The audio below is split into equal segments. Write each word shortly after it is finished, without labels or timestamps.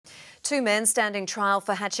Two men standing trial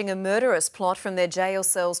for hatching a murderous plot from their jail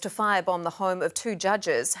cells to firebomb the home of two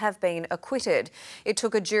judges have been acquitted. It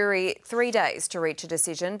took a jury 3 days to reach a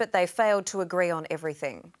decision, but they failed to agree on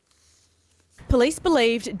everything. Police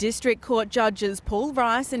believed District Court judges Paul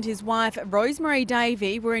Rice and his wife Rosemary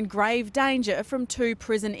Davey were in grave danger from two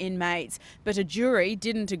prison inmates, but a jury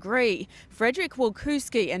didn't agree. Frederick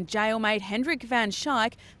Walkuski and jailmate Hendrik van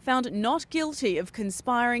Schaik found not guilty of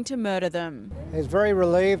conspiring to murder them. He's very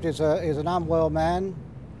relieved. He's an unwell man,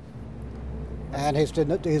 and he's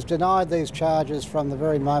denied these charges from the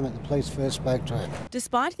very moment the police first spoke to him.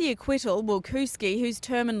 Despite the acquittal, Walkuski, who's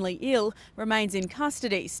terminally ill, remains in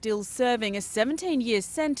custody, still serving a 17-year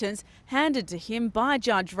sentence handed to him by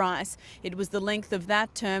Judge Rice. It was the length of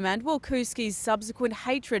that term and Walkuski's subsequent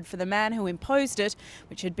hatred for the man who imposed it,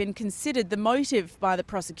 which had been considered the motive by the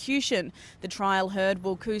prosecution. The trial heard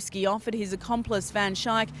Walkuski offered his accomplice Van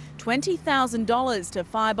Schaik $20,000 to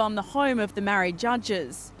firebomb the home of the married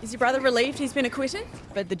judges. Is your brother relieved he's been acquitted?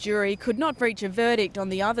 But the jury could not reach a verdict on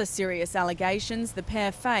the other serious allegations the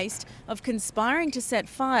pair faced of conspiring to set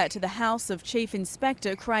fire to the house of Chief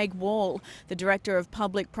Inspector Craig Wall. The Director of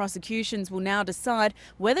Public Prosecutions will now decide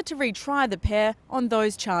whether to retry the pair on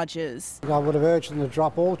those charges. I would have urged them to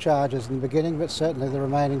drop all charges in the beginning, but certainly the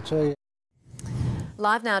remaining two.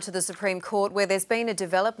 Live now to the Supreme Court, where there's been a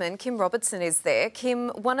development. Kim Robertson is there. Kim,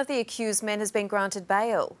 one of the accused men has been granted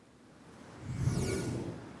bail.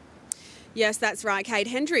 Yes, that's right, Kate.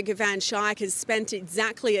 Hendrik van Schaik has spent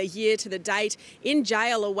exactly a year to the date in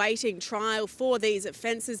jail awaiting trial for these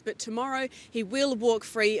offences, but tomorrow he will walk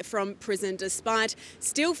free from prison despite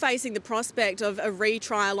still facing the prospect of a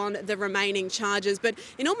retrial on the remaining charges. But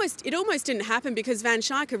it almost didn't happen because van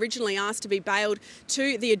Schaik originally asked to be bailed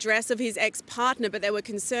to the address of his ex-partner, but there were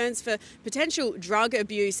concerns for potential drug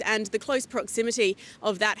abuse and the close proximity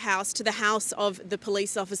of that house to the house of the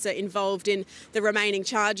police officer involved in the remaining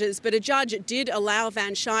charges. But a judge did allow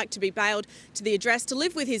van Schaik to be bailed to the address to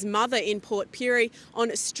live with his mother in Port Pirie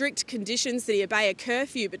on strict conditions that he obey a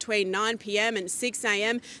curfew between 9 p.m. and 6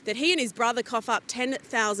 a.m, that he and his brother cough up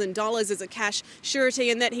 $10,000 as a cash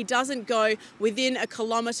surety, and that he doesn't go within a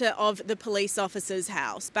kilometre of the police officer's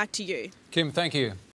house. Back to you. Kim, thank you.